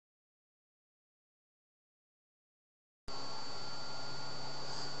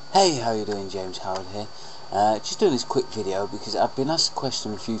Hey, how you doing? James Howard here. Just doing this quick video because I've been asked a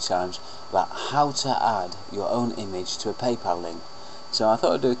question a few times about how to add your own image to a PayPal link. So I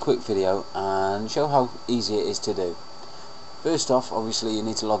thought I'd do a quick video and show how easy it is to do. First off, obviously you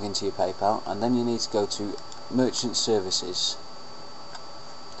need to log into your PayPal, and then you need to go to Merchant Services.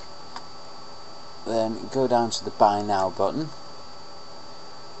 Then go down to the Buy Now button.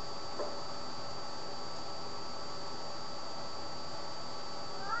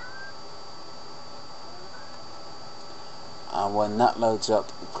 And when that loads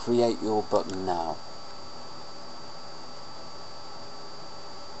up, create your button now.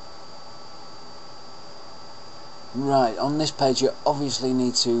 Right, on this page you obviously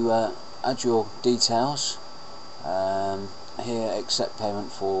need to add your details. Here, accept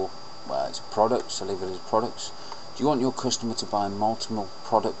payment for, well, it's products, so leave it as products. Do you want your customer to buy multiple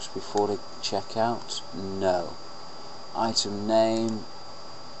products before they check out? No. Item name,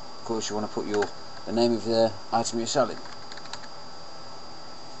 of course you want to put the name of the item you're selling.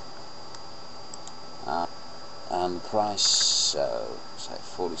 And price, so say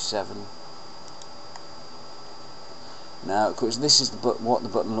 47. Now, of course, this is what the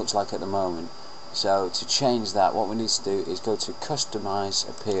button looks like at the moment. So to change that, what we need to do is go to Customize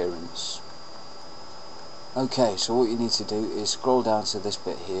Appearance. Okay, so what you need to do is scroll down to this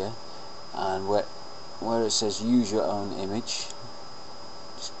bit here, and where it says Use Your Own Image.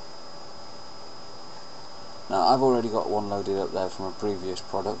 Now, I've already got one loaded up there from a previous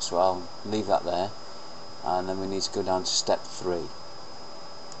product, so I'll leave that there. And then we need to go down to step 3.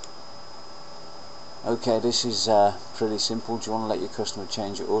 Okay, this is pretty simple. Do you want to let your customer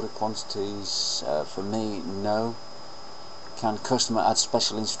change your order quantities? For me, no. Can customer add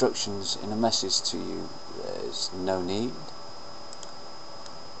special instructions in a message to you? There's no need.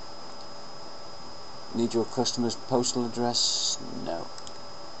 Need your customer's postal address? No.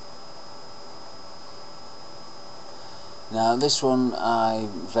 Now this one I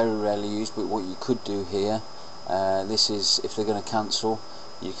very rarely use, but what you could do here, this is if they're going to cancel,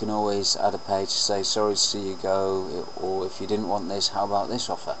 you can always add a page to say sorry to see you go, or if you didn't want this, how about this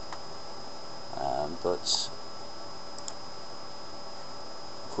offer. But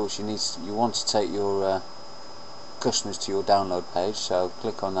of course you want to take your customers to your download page, so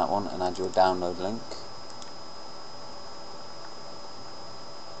click on that one and add your download link.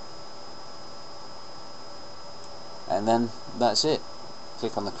 And then that's it.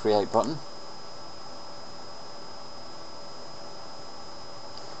 Click on the create button.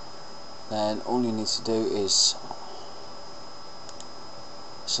 Then all you need to do is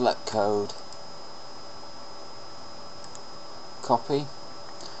select code, copy.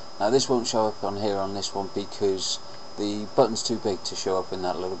 Now this won't show up on here on this one because the button's too big to show up in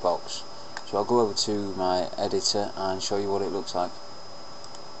that little box. So I'll go over to my editor and show you what it looks like.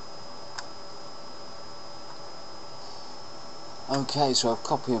 Okay, so I've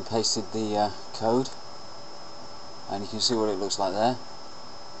copy and pasted the code, and you can see what it looks like there.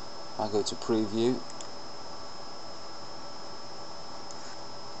 If I go to preview,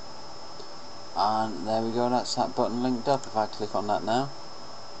 and there we go, that's that button linked up. If I click on that now,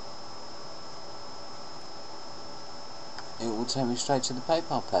 it will take me straight to the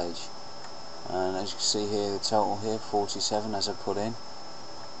PayPal page, and as you can see here, the total here 47 as I put in.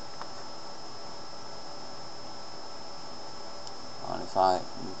 And if I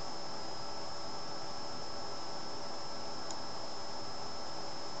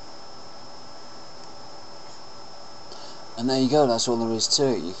and there you go, that's all there is to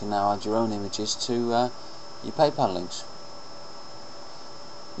it. You can now add your own images to your PayPal links.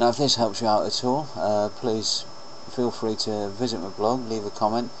 Now if this helps you out at all, please feel free to visit my blog, leave a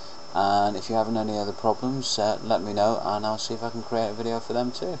comment, and if you're having any other problems, let me know and I'll see if I can create a video for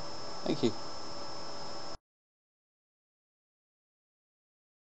them too. Thank you.